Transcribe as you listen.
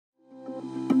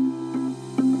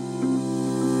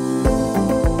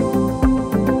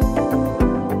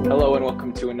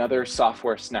another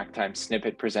Software Snacktime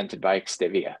Snippet presented by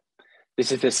XTIVIA.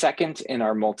 This is the second in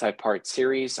our multi-part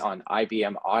series on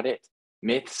IBM Audit,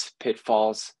 myths,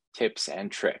 pitfalls, tips, and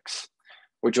tricks.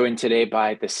 We're joined today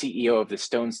by the CEO of the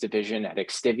Stones Division at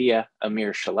XTIVIA,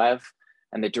 Amir Shalev,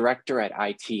 and the Director at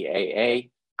ITAA,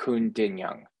 Koen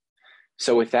Dingjan.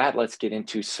 So with that, let's get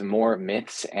into some more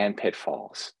myths and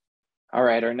pitfalls. All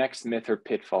right, our next myth or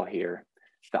pitfall here.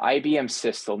 The IBM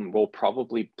system will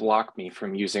probably block me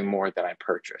from using more than I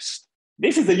purchased.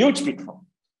 This is a huge pitfall.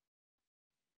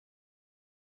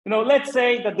 Let's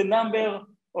say that the number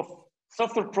of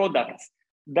software products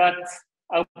that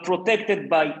are protected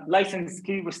by license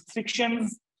key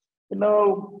restrictions,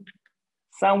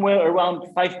 somewhere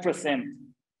around 5%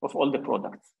 of all the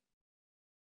products.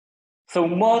 So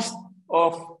most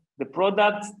of the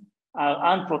products are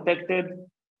unprotected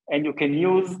and you can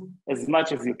use as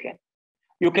much as you can.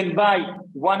 You can buy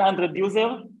 100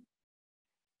 users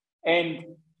and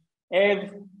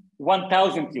have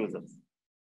 1,000 users.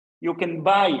 You can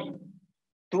buy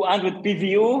 200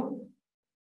 PVU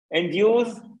and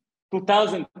use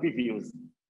 2,000 PVUs.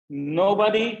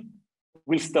 Nobody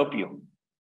will stop you.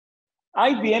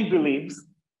 IBM believes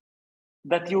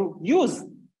that you use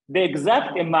the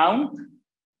exact amount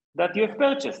that you have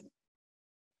purchased.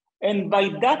 And by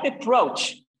that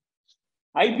approach,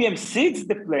 IBM seeds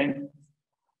the plan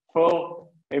for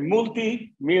a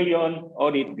multi-million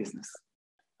audit business.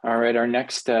 All right, our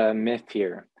next myth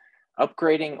here.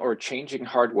 Upgrading or changing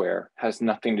hardware has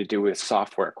nothing to do with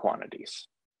software quantities.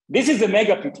 This is a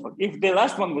mega pitfall. If the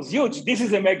last one was huge, this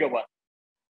is a mega one.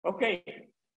 Okay.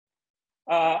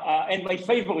 And my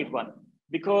favorite one,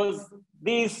 because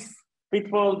this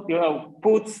pitfall,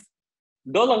 puts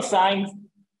dollar signs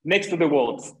next to the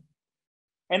words.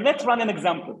 And let's run an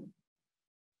example.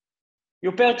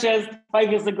 You purchased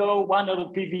 5 years ago 100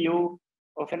 PVU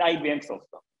of an IBM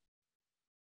software.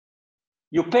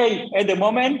 You pay at the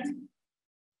moment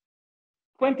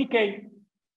 $20K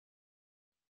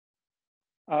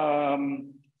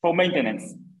for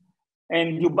maintenance.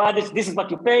 And you budget, this is what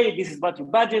you pay, this is what you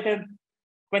budgeted,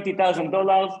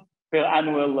 $20,000 per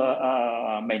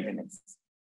annual maintenance.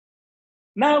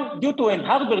 Now, due to a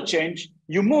hardware change,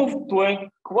 you move to a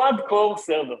quad-core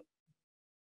server.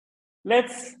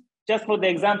 Just for the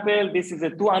example, this is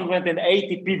a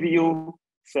 280 PVU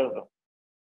server.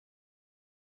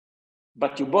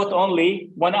 But you bought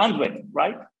only 100,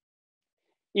 right?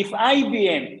 If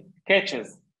IBM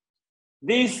catches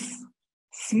these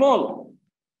small,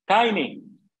 tiny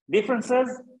differences,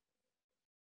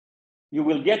 you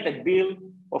will get a bill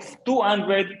of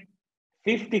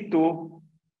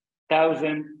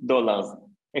 $252,000,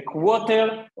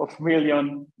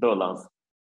 $250,000.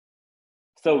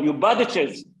 So you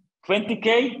budgeted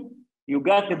 $20K, you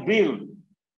got a bill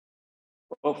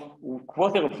of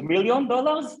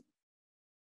 $250,000.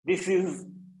 This is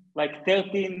like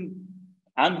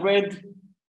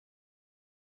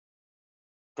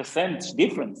 1,300%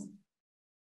 difference.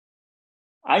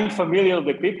 I'm familiar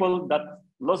with people that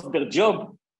lost their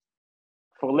job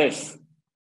for less.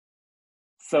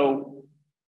 So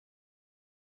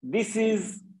this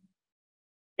is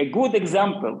a good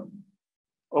example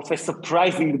of a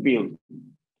surprising bill.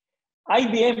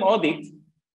 IBM Audit,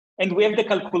 and we have the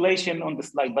calculation on the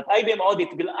slide, but IBM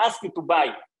Audit will ask you to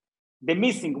buy the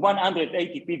missing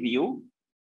 180 PVU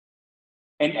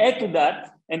and add to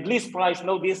that, and list price,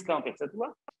 no discount,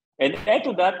 etc. And add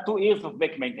to that 2 years of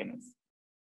back maintenance.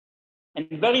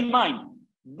 And bear in mind,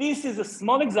 this is a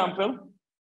small example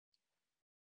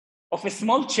of a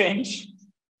small change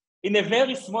in a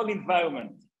very small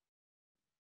environment.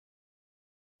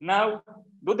 Now,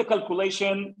 do the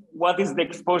calculation, what is the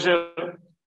exposure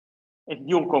at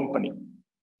your company?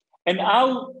 And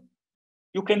how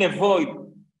you can avoid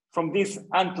from this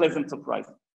unpleasant surprise.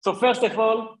 So first of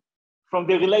all, from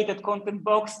the related content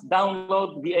box,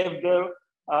 download the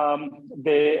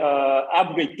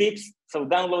upgrade tips. So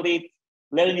download it,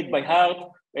 learn it by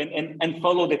heart, and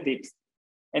follow the tips.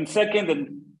 And second,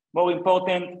 and more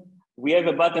important, we have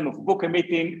a button of book a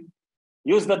meeting.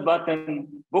 Use that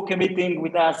button, book a meeting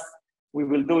with us. We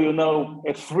will do,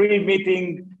 a free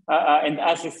meeting and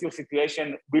assess your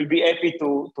situation. We'll be happy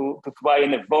to try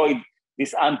and avoid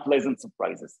these unpleasant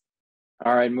surprises.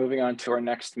 All right, moving on to our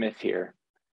next myth here.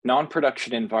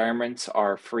 Non-production environments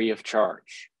are free of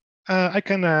charge. I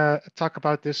can talk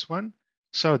about this one.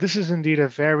 So this is indeed a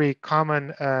very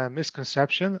common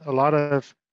misconception. A lot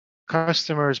of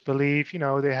customers believe,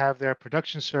 they have their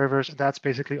production servers, and that's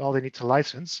basically all they need to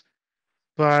license.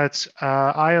 But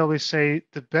I always say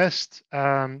the best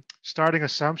starting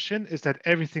assumption is that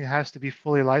everything has to be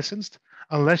fully licensed,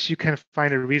 unless you can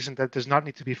find a reason that does not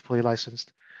need to be fully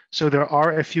licensed. So there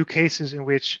are a few cases in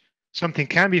which something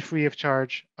can be free of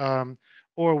charge,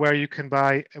 or where you can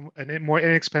buy a more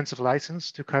inexpensive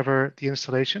license to cover the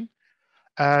installation.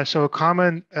 So a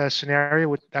common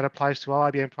scenario that applies to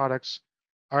all IBM products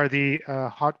are the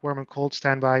hot, warm, and cold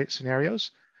standby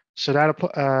scenarios. So that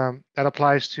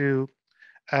applies to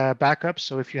backups.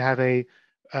 So if you have a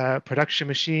production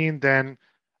machine, then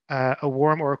a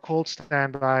warm or a cold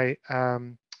standby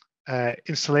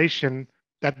installation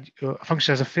that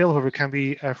functions as a failover can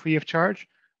be free of charge,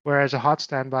 whereas a hot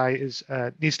standby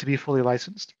needs to be fully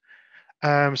licensed.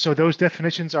 So those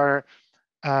definitions are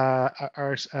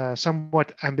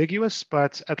somewhat ambiguous,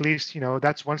 but at least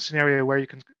that's one scenario where you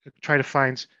can try to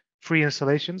find free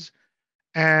installations.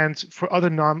 And for other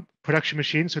non-production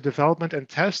machines, so development and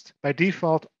test, by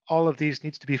default, all of these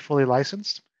needs to be fully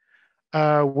licensed.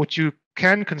 What you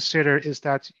can consider is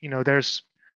that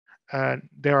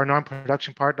there are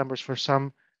non-production part numbers for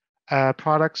some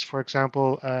products. For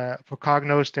example, for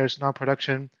Cognos, there's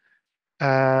non-production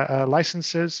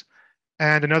licenses.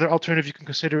 And another alternative you can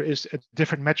consider is a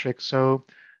different metric. So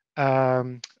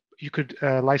you could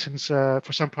license,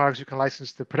 for some products, you can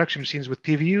license the production machines with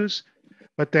PVUs,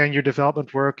 but then your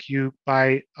development work, you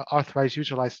buy authorized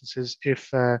user licenses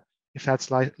if that's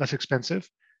less expensive.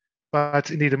 But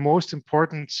indeed, the most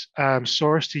important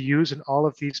source to use in all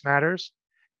of these matters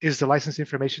is the license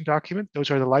information document. Those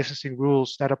are the licensing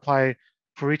rules that apply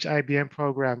for each IBM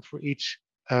program for each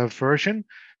version,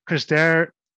 because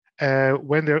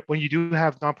when you do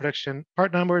have non-production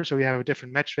part numbers or you have a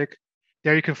different metric,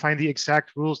 there you can find the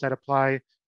exact rules that apply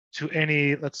to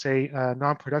any, let's say,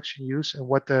 non-production use and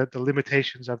what the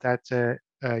limitations of that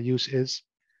use is.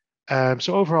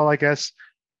 So overall, I guess,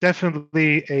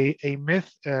 definitely a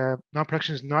myth.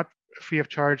 Non-production is not free of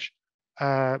charge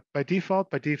by default.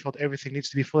 By default, everything needs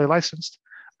to be fully licensed,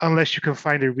 unless you can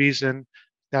find a reason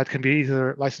that can be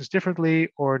either licensed differently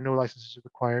or no licenses are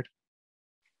required.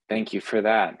 Thank you for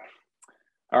that.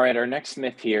 All right, our next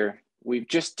myth here. We've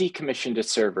just decommissioned a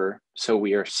server, so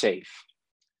we are safe.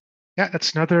 Yeah,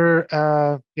 that's another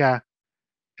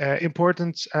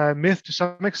important myth to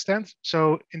some extent.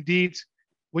 So indeed,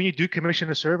 when you decommission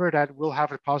a server, that will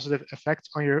have a positive effect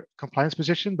on your compliance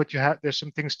position, but there's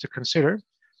some things to consider,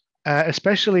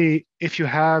 especially if you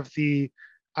have the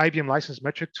IBM license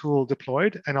metric tool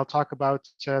deployed, and I'll talk about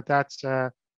that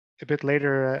a bit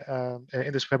later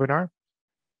in this webinar.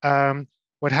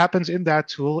 What happens in that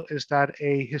tool is that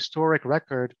a historic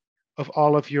record of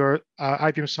all of your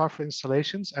IBM software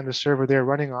installations and the server they're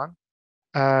running on,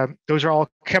 those are all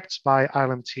kept by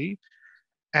ILMT,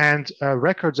 and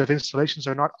records of installations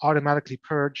are not automatically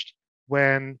purged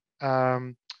when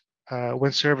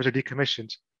servers are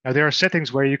decommissioned. Now, there are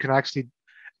settings where you can actually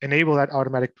enable that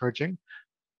automatic purging,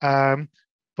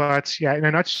 but yeah, in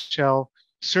a nutshell,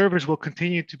 servers will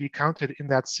continue to be counted in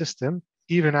that system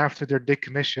even after they're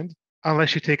decommissioned,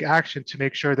 unless you take action to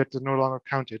make sure that they're no longer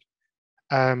counted.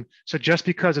 So just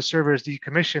because a server is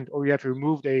decommissioned or you have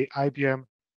removed a IBM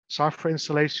software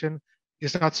installation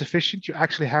is not sufficient. You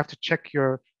actually have to check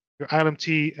your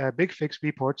ILMT Big Fix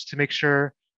reports to make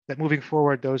sure that moving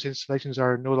forward, those installations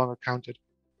are no longer counted.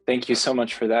 Thank you so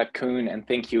much for that, Koen, and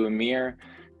thank you, Amir.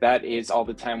 That is all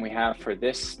the time we have for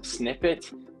this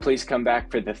snippet. Please come back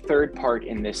for the third part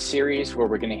in this series where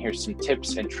we're going to hear some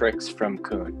tips and tricks from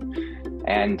Koen.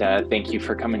 And thank you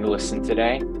for coming to listen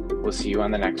today. We'll see you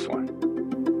on the next one.